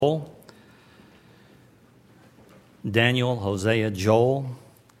Daniel, Hosea, Joel.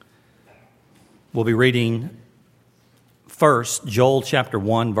 We'll be reading first Joel chapter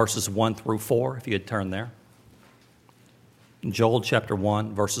 1, verses 1 through 4, if you had turned there. Joel chapter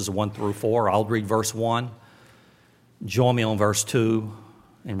 1, verses 1 through 4. I'll read verse 1. Join me on verse 2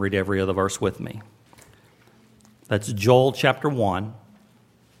 and read every other verse with me. That's Joel chapter 1,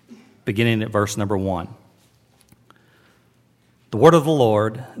 beginning at verse number 1. The word of the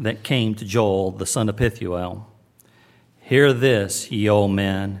Lord that came to Joel, the son of Pethuel. Hear this, ye old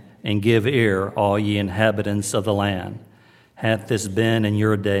men, and give ear, all ye inhabitants of the land. Hath this been in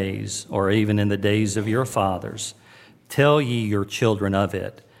your days, or even in the days of your fathers? Tell ye your children of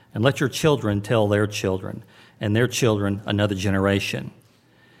it, and let your children tell their children, and their children another generation.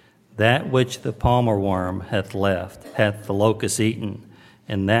 That which the palmer worm hath left, hath the locust eaten,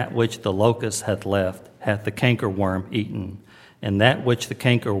 and that which the locust hath left, hath the cankerworm eaten. And that which the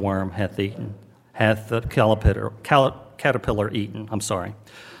cankerworm hath eaten, hath the caterpillar eaten.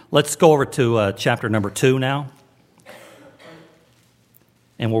 Let's go over to chapter number 2 now.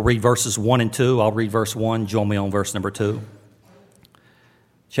 And we'll read verses 1 and 2. I'll read verse 1. Join me on verse number 2.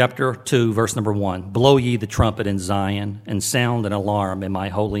 Chapter 2, verse number 1. Blow ye the trumpet in Zion, and sound an alarm in my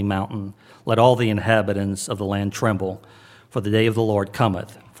holy mountain. Let all the inhabitants of the land tremble, for the day of the Lord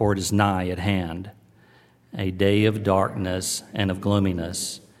cometh, for it is nigh at hand. A day of darkness and of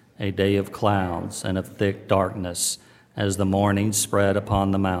gloominess, a day of clouds and of thick darkness, as the morning spread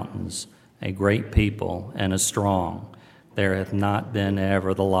upon the mountains, a great people and a strong. There hath not been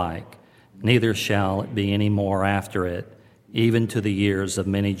ever the like, neither shall it be any more after it, even to the years of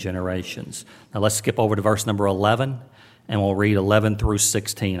many generations. Now let's skip over to verse number 11, and we'll read 11 through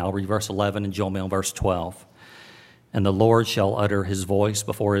 16. I'll read verse 11 and join me on verse 12. And the Lord shall utter his voice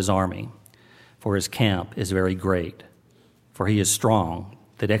before his army, for his camp is very great. For he is strong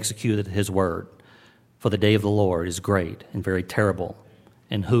that executeth his word. For the day of the Lord is great and very terrible,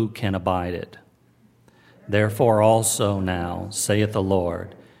 and who can abide it? Therefore also now, saith the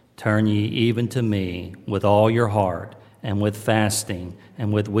Lord, turn ye even to me with all your heart, and with fasting,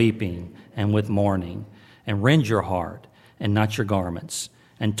 and with weeping, and with mourning, and rend your heart, and not your garments,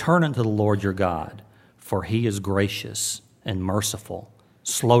 and turn unto the Lord your God, for he is gracious and merciful,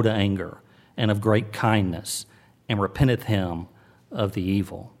 slow to anger, and of great kindness, and repenteth him of the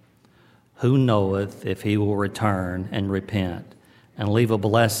evil. Who knoweth if he will return and repent, and leave a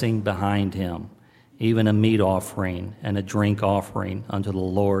blessing behind him, even a meat offering and a drink offering unto the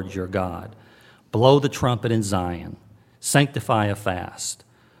Lord your God? Blow the trumpet in Zion, sanctify a fast,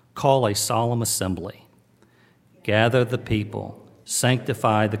 call a solemn assembly. Gather the people,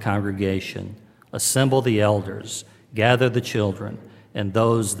 sanctify the congregation, assemble the elders, gather the children, and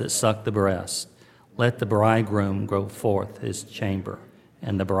those that suck the breast. Let the bridegroom go forth his chamber,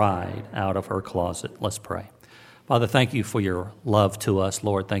 and the bride out of her closet. Let's pray. Father, thank you for your love to us.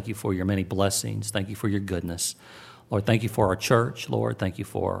 Lord, thank you for your many blessings. Thank you for your goodness. Lord, thank you for our church. Lord, thank you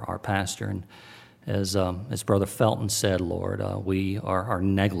for our pastor. And as Brother Felton said, Lord, we are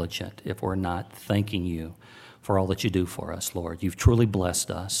negligent if we're not thanking you for all that you do for us, Lord. You've truly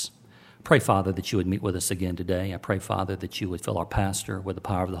blessed us. Pray, Father, that you would meet with us again today. I pray, Father, that you would fill our pastor with the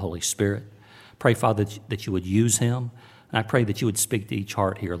power of the Holy Spirit. Pray, Father, that you would use him. And I pray that you would speak to each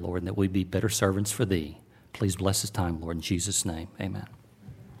heart here, Lord, and that we'd be better servants for thee. Please bless this time, Lord, in Jesus' name. Amen.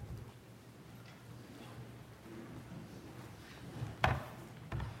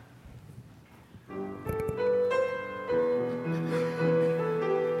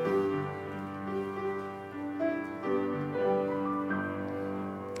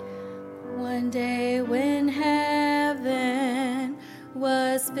 One day when heaven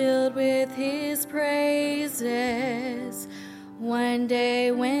was filled with his praises, one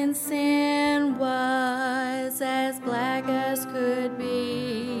day when sin was as black as could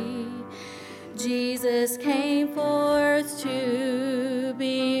be, Jesus came forth to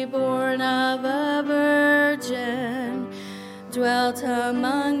be born of a virgin, dwelt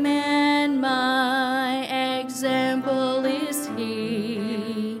among men, my example is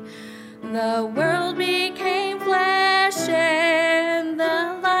he. The world became flesh and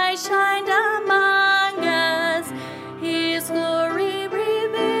the light shined among us. His glory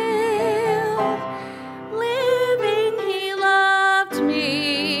revealed. Living, he loved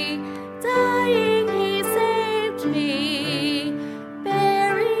me. Dying, he saved me.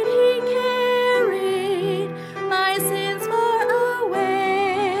 Buried, he carried my sins far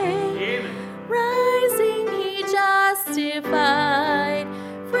away. Amen. Rising, he justified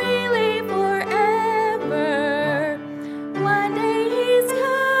freely forever.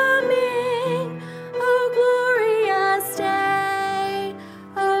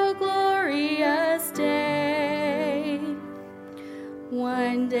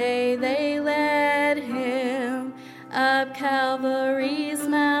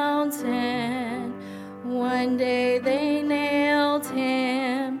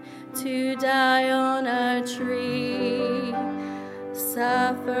 die on a tree,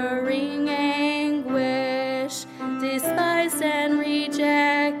 suffering anguish, despised and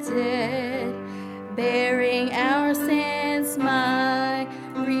rejected, bearing our sins, my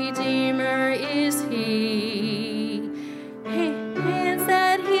Redeemer is He. Hands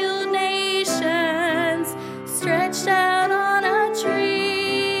that healed nations stretched out on a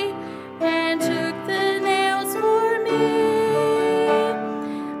tree and took the nails for me.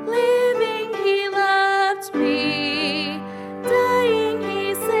 Living, He loved me. Dying,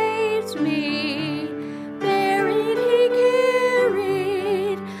 He saved me. Buried, He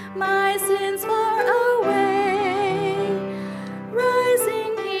carried my sins far away.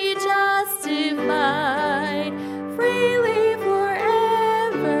 Rising, He justified freely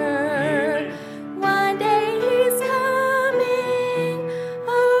forever. One day He's coming.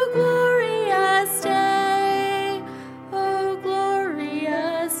 Oh, glorious day. Oh,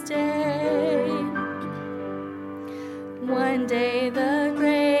 glorious day. One day the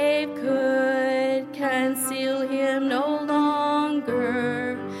grave could conceal Him no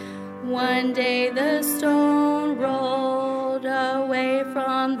longer. One day the stone rolled away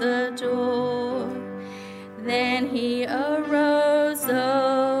from the door. Then He arose,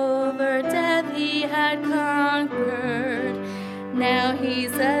 over death He had conquered. Now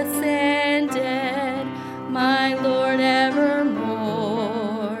He's ascended, my Lord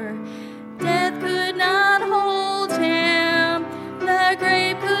evermore. Death could not hold Him, the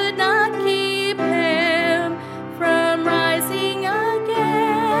grave could not keep Him from rising again.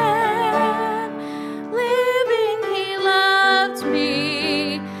 Living, He loved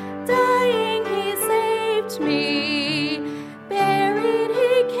me. Dying, He saved me. Buried,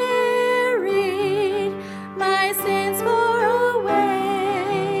 He carried my sins far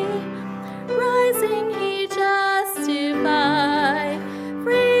away. Rising, He justified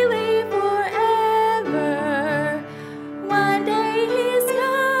freely forever. One day He's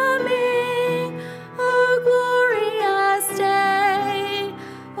coming. Oh, glorious day.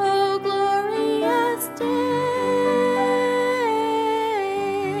 Oh, glorious day.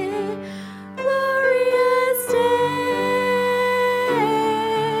 Glorious day.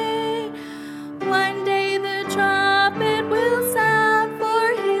 One day the trumpet will sound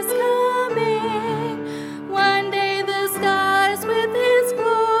for His coming. One day the skies with His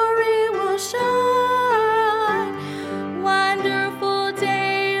glory will shine. Wonderful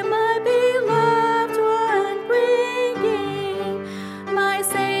day, my beloved one, bringing my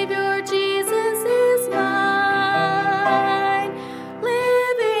Savior Jesus is mine.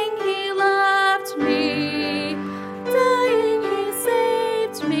 Living, He loved me. Dying, He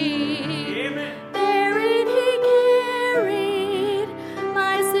saved me. Buried, He carried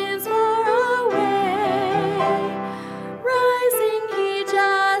my sins far away. Rising, He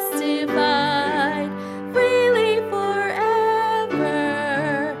justified freely forever.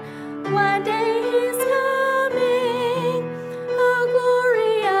 One day He's coming. Oh,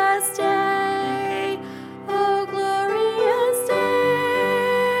 glorious day. Oh, glorious day.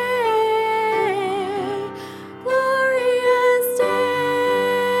 Glorious day.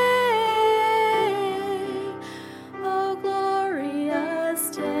 Oh,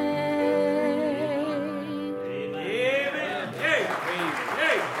 glorious day.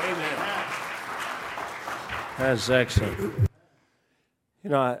 That's excellent. You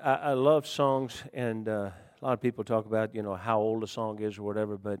know, I love songs, and a lot of people talk about, you know, how old a song is or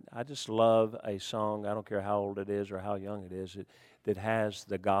whatever, but I just love a song, I don't care how old it is or how young it is, that has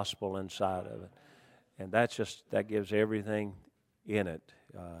the gospel inside of it. And that gives everything in it.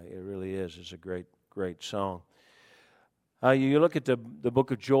 It really is. It's a great, great song. You look at the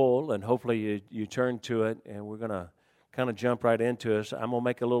book of Joel, and hopefully you turn to it, and we're going to kind of jump right into it. I'm going to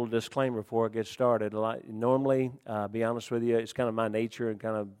make a little disclaimer before I get started. Normally, be honest with you, it's kind of my nature and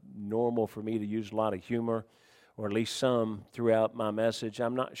kind of normal for me to use a lot of humor, or at least some, throughout my message.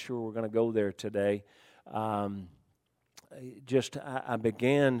 I'm not sure we're going to go there today. I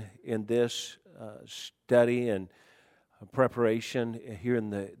began in this study and preparation here in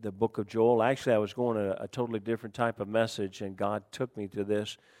the book of Joel. Actually, I was going a totally different type of message, and God took me to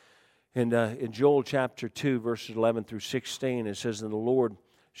this. And in Joel chapter 2, verses 11 through 16, it says, "And the Lord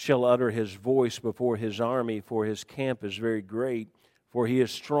shall utter His voice before His army, for His camp is very great, for He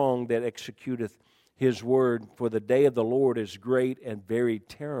is strong that executeth His word. For the day of the Lord is great and very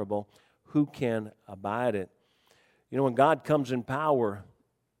terrible. Who can abide it?" You know, when God comes in power,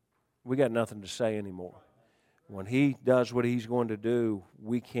 we got nothing to say anymore. When He does what He's going to do,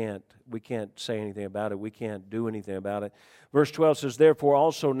 we can't say anything about it. We can't do anything about it. Verse 12 says, "Therefore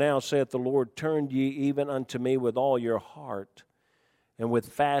also now saith the Lord, turn ye even unto me with all your heart, and with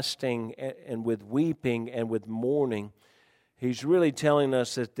fasting and with weeping and with mourning. He's really telling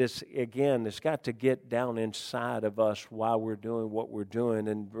us that this, again, it's got to get down inside of us while we're doing what we're doing.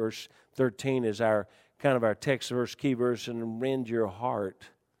 And verse 13 is our kind of our text verse, key verse, and rend your heart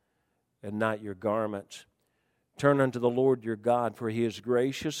and not your garments. Turn unto the Lord your God, for He is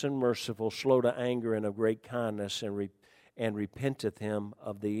gracious and merciful, slow to anger and of great kindness, and repenteth him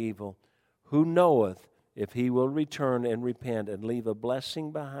of the evil. Who knoweth if he will return and repent and leave a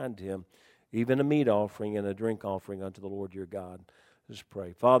blessing behind him, even a meat offering and a drink offering unto the Lord your God. Let's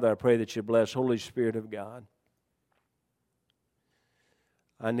pray. Father, I pray that you bless, Holy Spirit of God.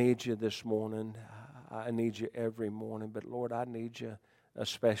 I need you this morning. I need you every morning. But Lord, I need you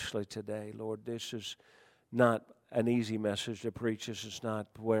especially today. Lord, this is not an easy message to preach. This is not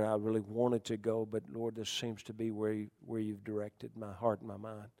where I really wanted to go. But Lord, this seems to be where you've directed my heart and my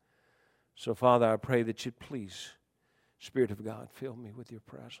mind. So Father, I pray that you'd please, Spirit of God, fill me with your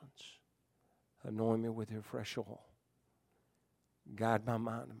presence. Anoint me with your fresh oil. Guide my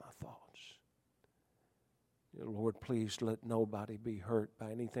mind and my thoughts. Lord, please let nobody be hurt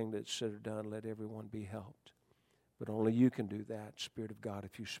by anything that's said or done. Let everyone be helped. But only you can do that, Spirit of God,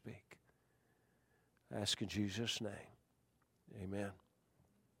 if you speak. I ask in Jesus' name. Amen.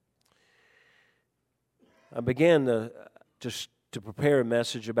 I began to prepare a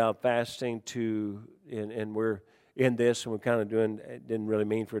message about fasting and we're in this, and we're kind of doing, it didn't really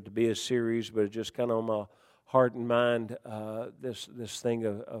mean for it to be a series, but it just kind of on my heart and mind, this thing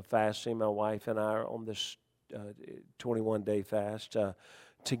of fasting. My wife and I are on this 21-day fast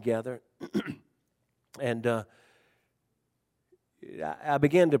together. And I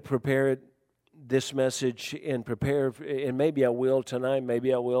began to prepare this message and maybe I will tonight,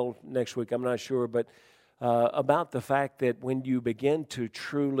 maybe I will next week, I'm not sure, but about the fact that when you begin to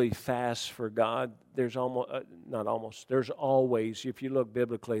truly fast for God, there's there's always, if you look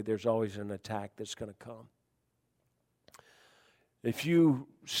biblically, there's always an attack that's going to come. If you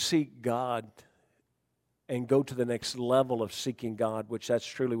seek God and go to the next level of seeking God, which that's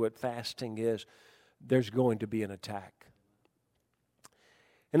truly what fasting is, there's going to be an attack.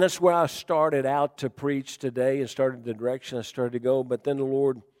 And that's where I started out to preach today and started the direction I started to go, but then the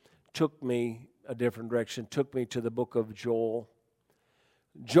Lord took me a different direction, took me to the book of Joel.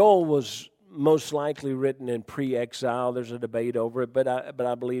 Joel was most likely written in pre-exile. There's a debate over it, but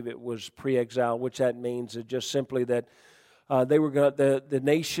I believe it was pre-exile, which that means is just simply that the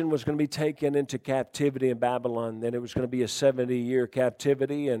nation was going to be taken into captivity in Babylon. Then it was going to be a 70-year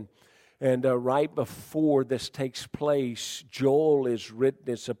captivity, and right before this takes place, Joel is written.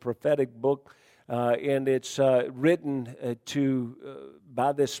 It's a prophetic book. And it's written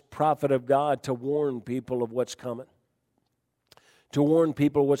by this prophet of God to warn people of what's coming, to warn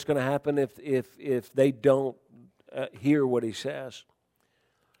people what's going to happen if they don't hear what he says.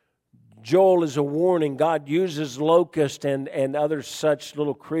 Joel is a warning. God uses locusts and other such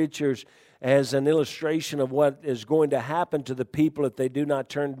little creatures as an illustration of what is going to happen to the people if they do not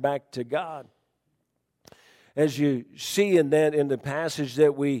turn back to God. As you see in the passage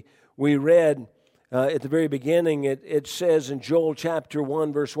that we read, at the very beginning, it says in Joel chapter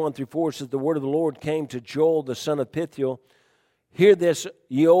 1, verse 1 through 4, it says, the word of the Lord came to Joel, the son of Pethuel. Hear this,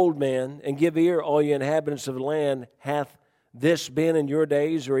 ye old men, and give ear, all ye inhabitants of the land. Hath this been in your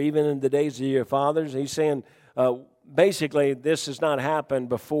days, or even in the days of your fathers? He's saying, basically, this has not happened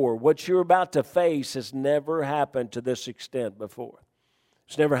before. What you're about to face has never happened to this extent before.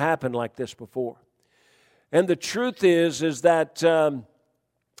 It's never happened like this before. And the truth is that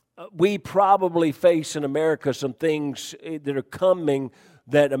we probably face in America some things that are coming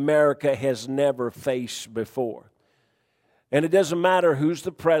that America has never faced before. And it doesn't matter who's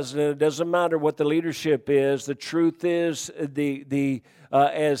the president. It doesn't matter what the leadership is. The truth is,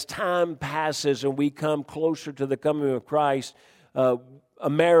 as time passes and we come closer to the coming of Christ,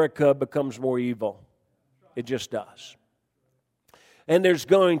 America becomes more evil. It just does. And there's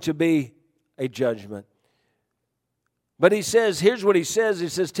going to be a judgment. But he says, here's what he says. He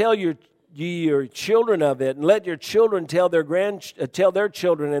says, tell your children of it, and let your children tell their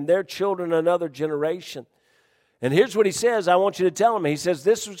children, and their children another generation. And here's what he says. I want you to tell them. He says,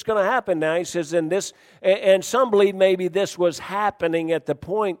 this is going to happen now. He says, and some believe maybe this was happening at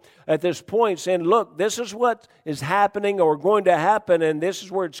this point, saying, look, this is what is happening or going to happen, and this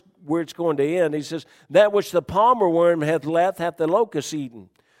is where it's going to end. He says, that which the palmer worm hath left hath the locust eaten.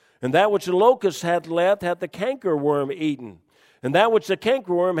 And that which the locust hath left hath the cankerworm eaten. And that which the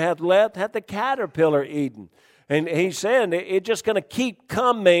cankerworm hath left hath the caterpillar eaten. And he's saying it's just going to keep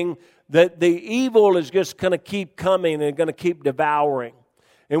coming, that the evil is just going to keep coming and going to keep devouring.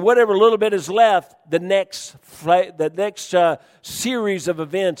 And whatever little bit is left, the next series of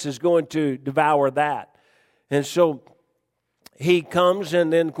events is going to devour that. And so he comes,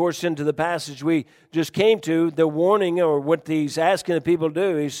 and then, of course, into the passage we just came to, the warning, or what he's asking the people to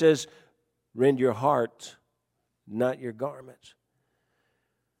do. He says, rend your heart, not your garments.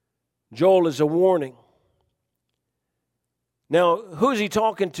 Joel is a warning. Now, who's he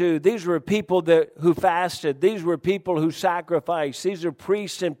talking to? These were people who fasted. These were people who sacrificed. These are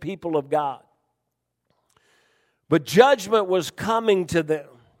priests and people of God. But judgment was coming to them.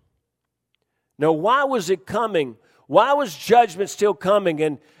 Now, why was it coming? Why was judgment still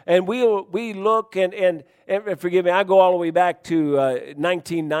coming? And we look, and forgive me, I go all the way back to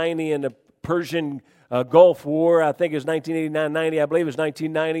 1990 and the Persian Gulf War. I think it was 1989-90. I believe it was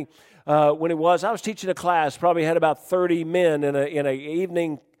 1990. When it was, I was teaching a class, probably had about 30 men in a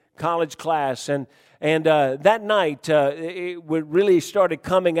evening college class, and that night it really started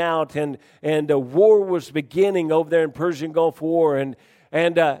coming out, and a war was beginning over there in Persian Gulf War,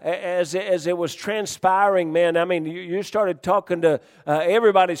 and as it was transpiring, man, I mean, you started talking to,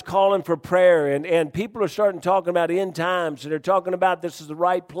 everybody's calling for prayer, and people are starting talking about end times, and they're talking about this is the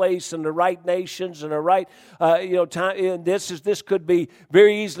right place and the right nations and the right, time. This could be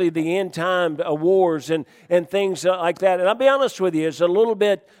very easily the end time wars and things like that. And I'll be honest with you, it's a little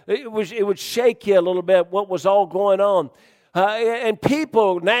bit, it would shake you a little bit what was all going on. And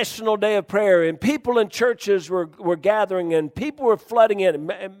people, National Day of Prayer, and people in churches were gathering, and people were flooding in.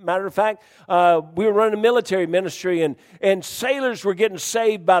 Matter of fact, we were running a military ministry, and sailors were getting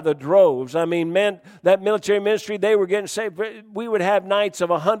saved by the droves. I mean, man, that military ministry, they were getting saved. We would have nights of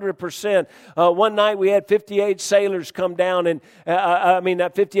 100%. One night we had 58 sailors come down, and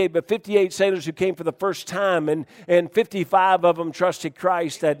not 58, but 58 sailors who came for the first time, and 55 of them trusted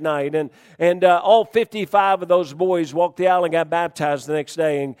Christ that night. And all 55 of those boys walked the aisle and got baptized the next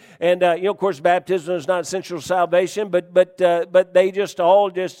day, and of course, baptism is not essential to salvation, but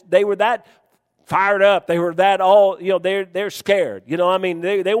they were that fired up. They were that they're scared.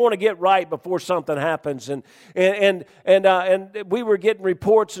 They want to get right before something happens, and we were getting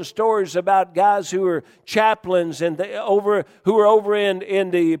reports and stories about guys who were chaplains and who were over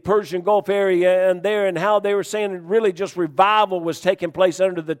in the Persian Gulf area and how they were saying really just revival was taking place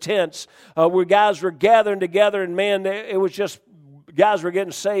under the tents, where guys were gathering together, and man, it was just guys were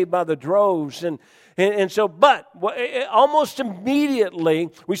getting saved by the droves. But almost immediately,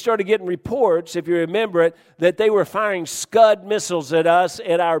 we started getting reports, if you remember it, that they were firing Scud missiles at us,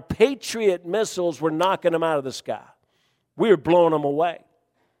 and our Patriot missiles were knocking them out of the sky. We were blowing them away.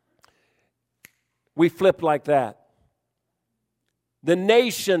 We flipped like that. The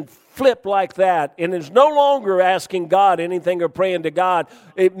nation flipped like that, and is no longer asking God anything or praying to God.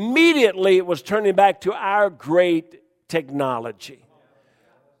 Immediately, it was turning back to our great technology,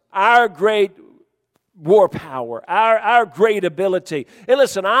 our great war power, our great ability. And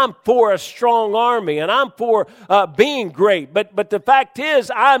listen, I'm for a strong army, and I'm for being great. But the fact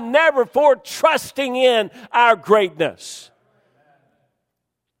is, I'm never for trusting in our greatness.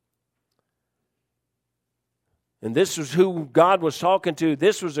 And this was who God was talking to.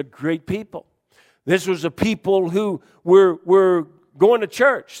 This was a great people. This was a people who were going to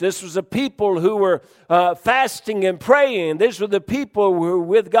church. This was a people who were fasting and praying. These were the people who were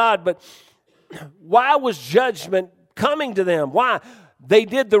with God. But why was judgment coming to them? Why? They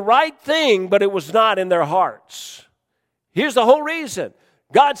did the right thing, but it was not in their hearts. Here's the whole reason.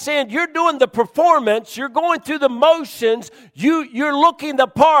 God's saying, you're doing the performance, you're going through the motions, you're looking the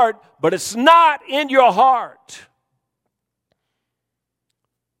part, but it's not in your heart.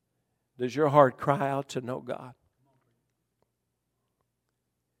 Does your heart cry out to know God?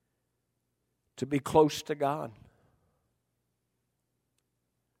 To be close to God?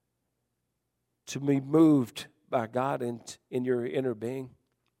 To be moved by God in your inner being?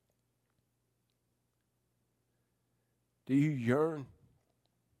 Do you yearn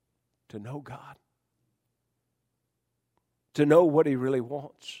to know God? To know what He really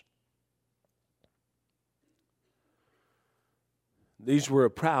wants? These were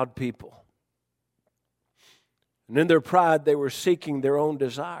a proud people. And in their pride, they were seeking their own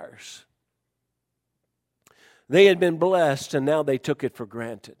desires. They had been blessed, and now they took it for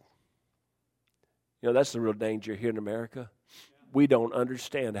granted. That's the real danger here in America. We don't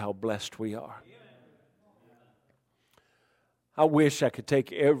understand how blessed we are. I wish I could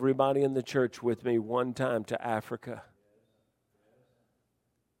take everybody in the church with me one time to Africa.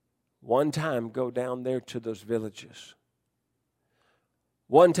 One time go down there to those villages.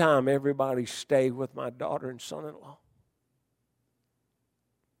 One time everybody stay with my daughter and son-in-law.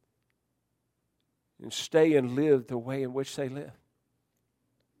 And stay and live the way in which they live.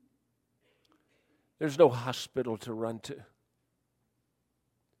 There's no hospital to run to.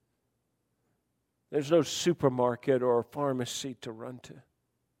 There's no supermarket or pharmacy to run to.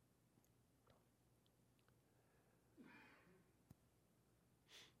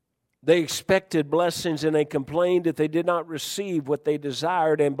 They expected blessings and they complained that they did not receive what they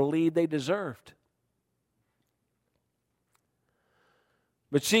desired and believed they deserved.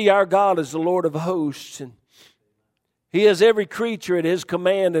 But see, our God is the Lord of hosts, and He has every creature at His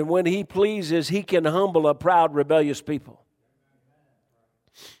command, and when He pleases, He can humble a proud, rebellious people.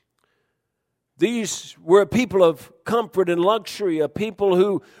 These were a people of comfort and luxury, a people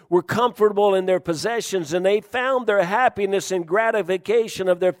who were comfortable in their possessions, and they found their happiness and gratification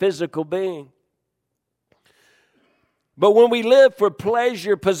of their physical being. But when we live for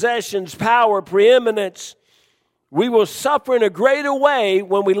pleasure, possessions, power, preeminence, we will suffer in a greater way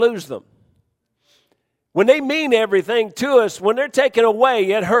when we lose them. When they mean everything to us, when they're taken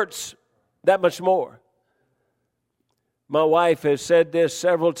away, it hurts that much more. My wife has said this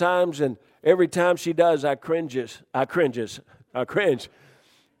several times, and every time she does, I cringe.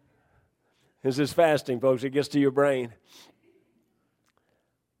 This is fasting, folks. It gets to your brain.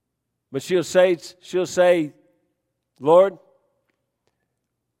 But she'll say, Lord,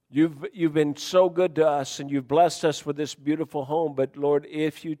 you've been so good to us, and you've blessed us with this beautiful home. But Lord,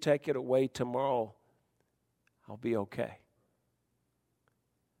 if you take it away tomorrow, I'll be okay.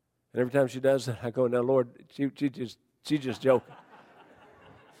 And every time she does that, I go, now, Lord, she's just joking.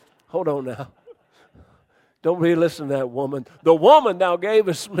 Hold on now. Don't really listen to that woman. The woman thou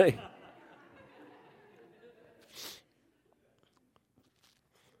gavest me.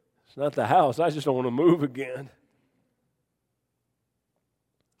 It's not the house. I just don't want to move again.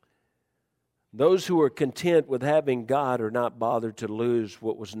 Those who are content with having God are not bothered to lose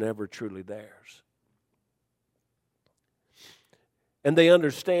what was never truly theirs. And they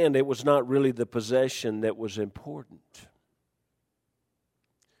understand it was not really the possession that was important.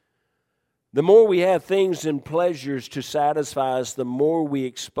 The more we have things and pleasures to satisfy us, the more we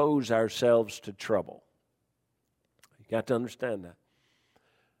expose ourselves to trouble. You got to understand that.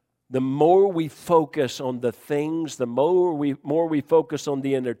 The more we focus on the things, the more we focus on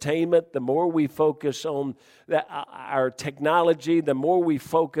the entertainment, the more we focus on our technology, the more we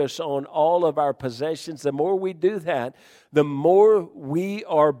focus on all of our possessions, the more we do that, the more we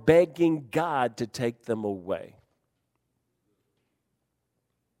are begging God to take them away.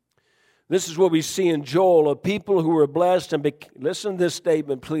 This is what we see in Joel, of people who were blessed and listen to this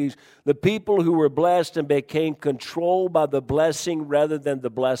statement, please. The people who were blessed and became controlled by the blessing rather than the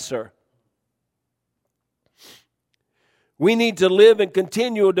blesser. We need to live in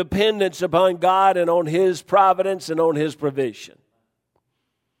continual dependence upon God and on His providence and on His provision.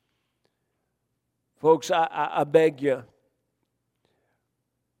 Folks, I beg you.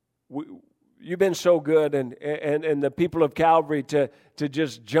 You've been so good, and the people of Calvary to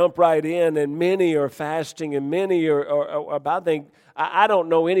just jump right in, and many are fasting, and many are about. I don't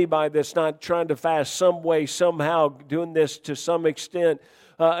know anybody that's not trying to fast some way, somehow, doing this to some extent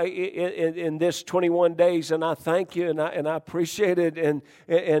in this 21 days. And I thank you, and I appreciate it,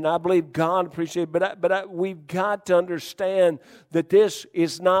 and I believe God appreciates it. But we've got to understand that this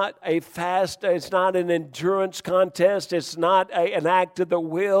is not a fast. It's not an endurance contest. It's not an act of the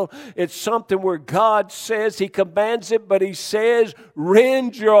will. It's something where God says, He commands it, but He says,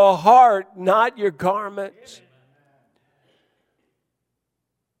 rend your heart, not your garments.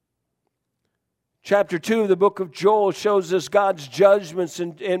 Chapter 2 of the book of Joel shows us God's judgments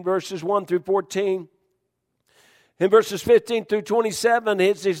in verses 1 through 14. In verses 15 through 27,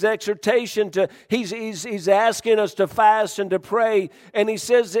 it's his exhortation to, he's asking us to fast and to pray. And he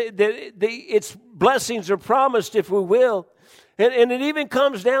says that its blessings are promised if we will. And it even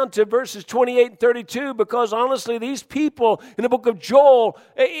comes down to verses 28 and 32, because honestly, these people in the book of Joel,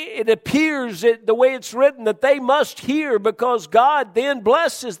 it appears that the way it's written that they must hear, because God then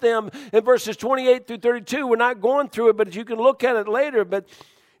blesses them in verses 28 through 32. We're not going through it, but you can look at it later. But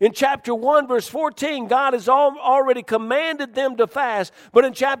in chapter 1, verse 14, God has already commanded them to fast. But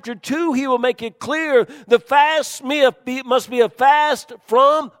in chapter 2, He will make it clear the fast must be a fast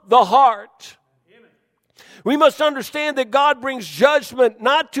from the heart. We must understand that God brings judgment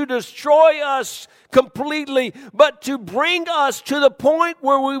not to destroy us completely, but to bring us to the point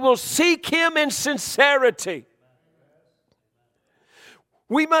where we will seek Him in sincerity.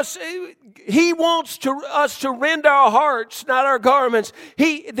 He wants us to rend our hearts, not our garments.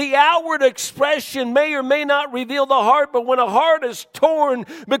 The outward expression may or may not reveal the heart, but when a heart is torn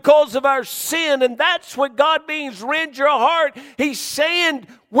because of our sin, and that's what God means, rend your heart. He's saying,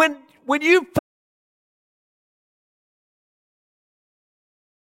 when you